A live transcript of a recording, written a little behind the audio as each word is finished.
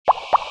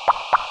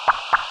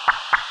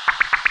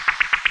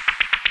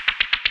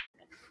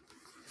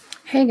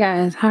Hey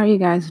guys, how are you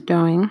guys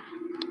doing?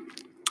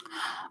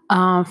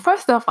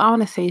 First off, I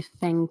want to say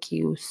thank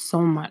you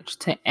so much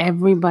to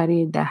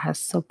everybody that has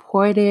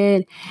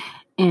supported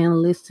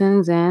and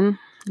listens in.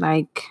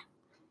 Like,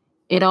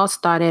 it all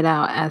started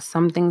out as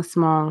something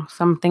small,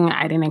 something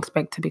I didn't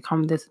expect to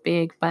become this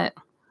big, but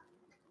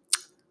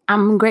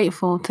I'm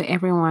grateful to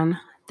everyone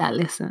that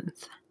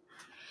listens.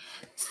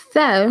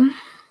 So,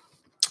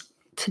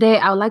 today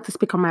I would like to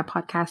speak on my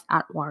podcast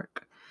at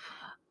work.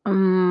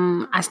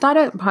 I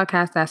started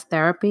podcast as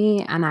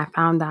therapy, and I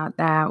found out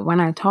that when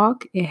I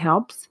talk, it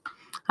helps.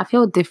 I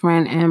feel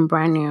different and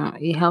brand new.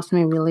 It helps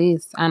me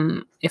release,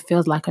 and it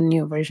feels like a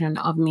new version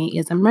of me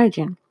is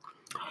emerging.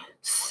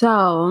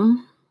 So,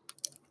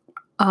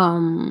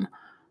 um,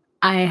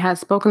 I had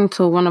spoken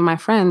to one of my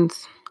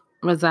friends,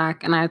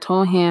 Razak, and I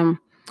told him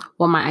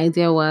what my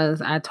idea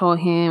was. I told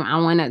him I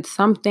wanted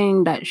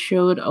something that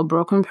showed a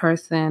broken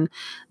person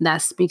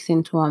that speaks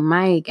into a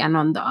mic, and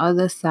on the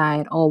other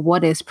side, or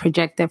what is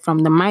projected from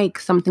the mic,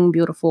 something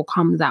beautiful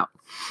comes out.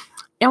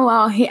 And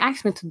well, he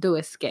asked me to do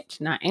a sketch.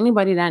 Now,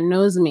 anybody that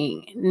knows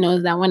me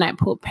knows that when I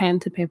put pen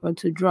to paper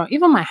to draw,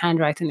 even my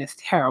handwriting is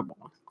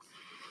terrible.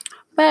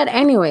 But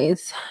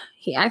anyways,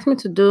 he asked me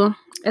to do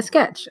a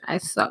sketch. I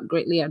suck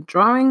greatly at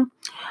drawing,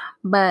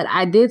 but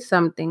I did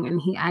something and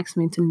he asked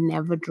me to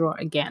never draw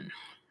again.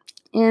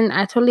 And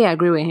I totally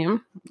agree with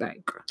him.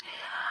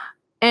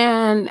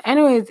 And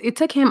anyways, it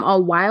took him a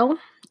while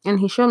and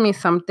he showed me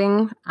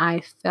something.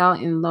 I fell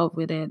in love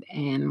with it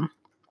and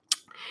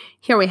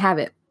here we have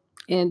it.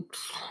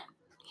 It's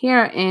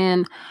here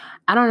and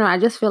I don't know, I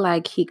just feel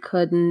like he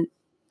couldn't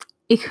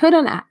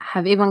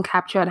have even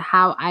captured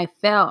how I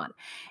felt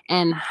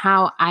and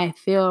how I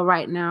feel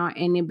right now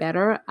any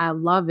better. I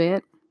love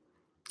it.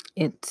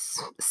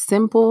 It's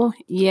simple,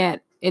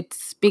 yet it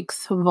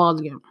speaks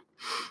volume.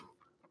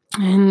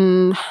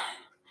 And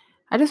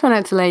I just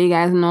wanted to let you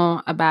guys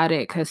know about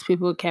it because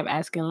people kept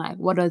asking, like,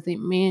 what does it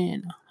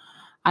mean?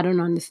 I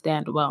don't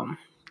understand. Well,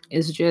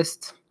 it's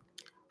just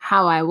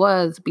how I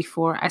was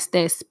before I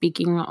started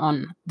speaking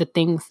on the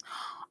things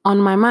on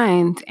my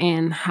mind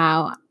and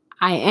how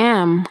I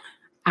am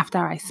after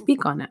I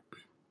speak on it.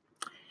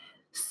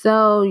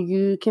 So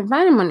you can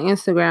find him on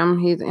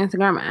Instagram. His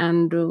Instagram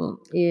handle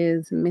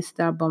is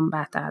Mr.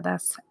 Bombata.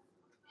 That's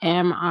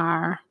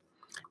MrBombata.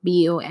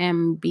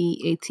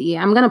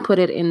 I'm gonna put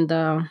it in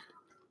the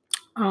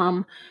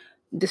um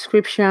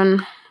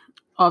description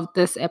of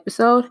this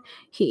episode.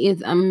 He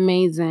is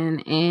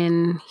amazing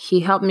and he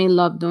helped me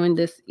love doing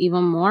this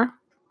even more.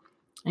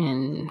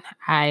 And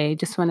I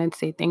just wanted to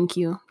say thank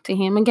you to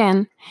him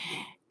again.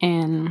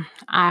 And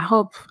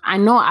I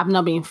know I've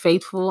not been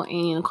faithful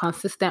and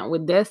consistent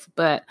with this,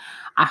 but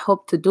I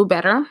hope to do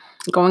better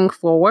going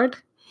forward.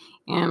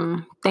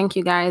 And thank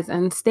you guys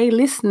and stay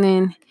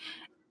listening.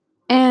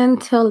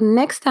 Until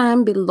next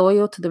time, be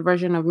loyal to the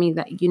version of me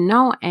that you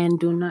know and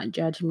do not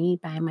judge me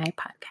by my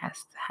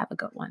podcast. Have a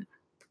good one.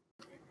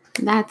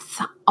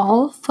 That's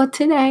all for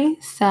today.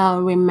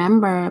 So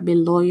remember, be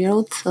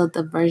loyal to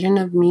the version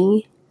of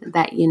me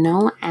that you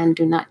know and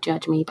do not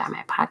judge me by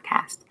my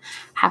podcast.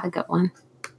 Have a good one.